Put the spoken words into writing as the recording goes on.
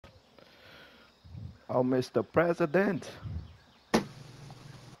Oh, Mr. President.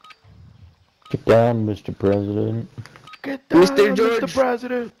 Get down, Mr. President. Get down, Mr. George. Mr.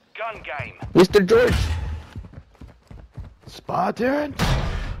 President. Gun game. Mr. George. Spartan.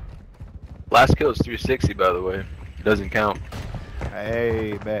 Last kill is 360, by the way. It doesn't count.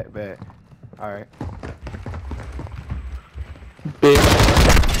 Hey, bet. Alright. Bitch.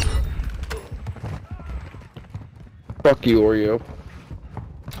 Fuck you, Oreo.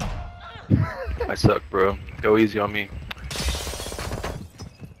 I suck, bro. Go easy on me.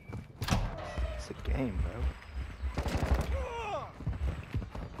 It's a game, bro.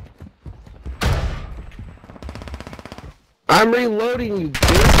 I'm reloading, you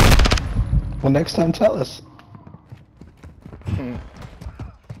bitch. Well, next time tell us.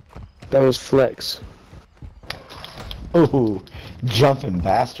 That was flex. Ooh, jumping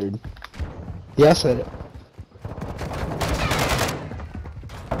bastard. Yeah, I said it.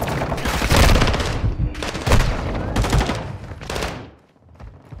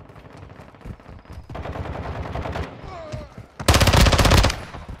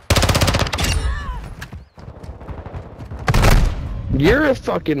 You're a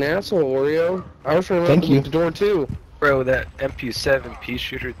fucking asshole, Oreo. I was trying to Thank open you. the door too. Bro, that MP7 pea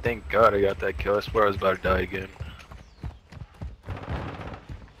shooter, thank God I got that kill. I swear I was about to die again.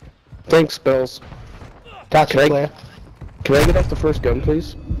 Thanks, Spells. Gotcha, player. Can I get off the first gun,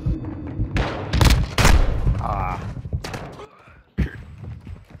 please? Ah.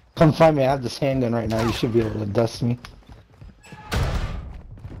 Come find me. I have this handgun right now. You should be able to dust me.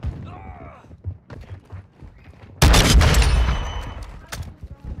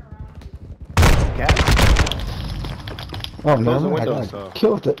 Cat. Oh Close the no, I window, got so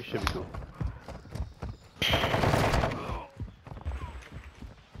killed it. you should be cool.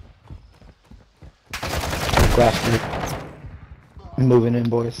 Glass. Moving in,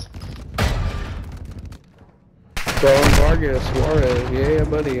 boys. Don Vargas, Suarez, yeah,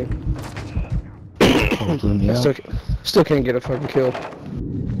 buddy. Yeah. Still can't get a fucking kill.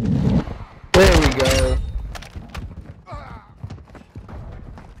 There we go.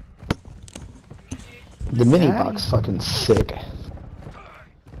 The mini box fucking sick.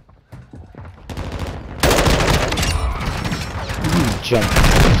 You jump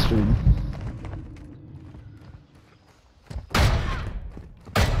bastard.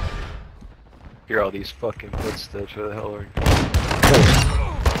 Hear all these fucking footsteps. Where the hell are you?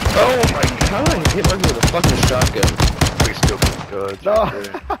 Oh my god, I hit me with a fucking shotgun. We still can go. It's No. right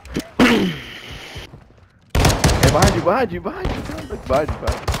there. Hey, behind you, bro. Look, behind you.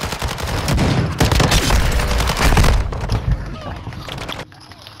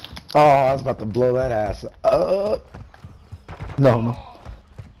 Oh, I was about to blow that ass up. No.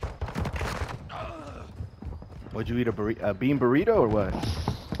 Would you eat a bean burrito or what?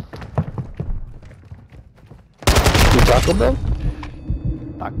 You Taco Bell?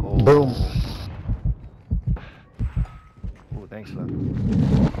 Taco. Boom. Oh, thanks, love.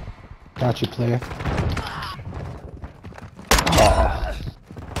 Got you, player. Oh.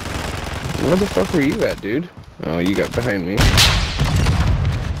 Where the fuck were you at, dude? Oh, you got behind me.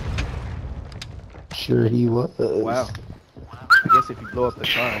 Sure he was. Wow. I guess if you blow up the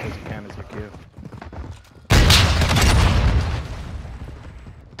car, it doesn't count as your kill.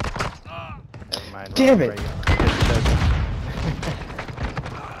 Never mind. Damn it. Yes, it does.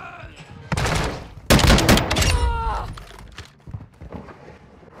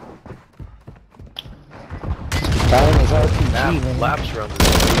 Tyler was RPG, Nah, man. laps around this.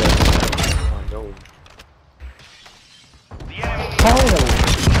 I know. The enemy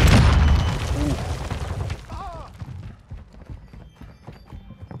Tyler.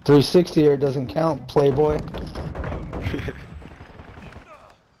 360 or doesn't count, playboy.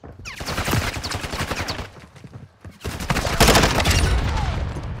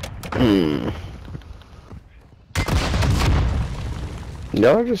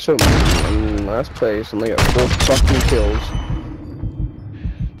 Y'all are just so in last place and they got 4 fucking kills.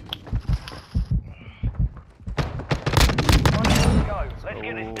 go. Let's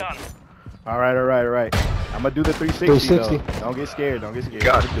get this done. Alright. I'm gonna do the 360 360. though. Don't get scared.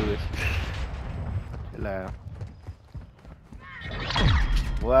 Got Let's do this. Chill out.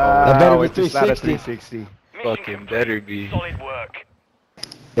 Wow, That better be it's not a 360. 360. Fucking better be. Solid work.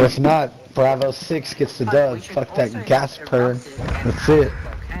 If not, Bravo 6 gets the dub. Fuck that gas burn. That's it.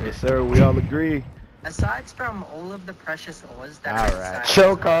 Yes, sir. We all agree. Aside from all of the precious ores that are Alright. inside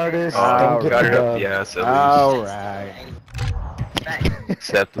Choke artist. Oh, Don't get Got the it up dub. the ass at least. Alright.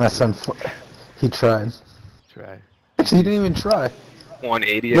 Acceptable. That's he tried. Try. Actually, he didn't even try.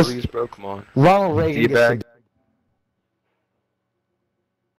 180 at Listen. least, bro. Come on. Ronald Reagan gets Teabag. the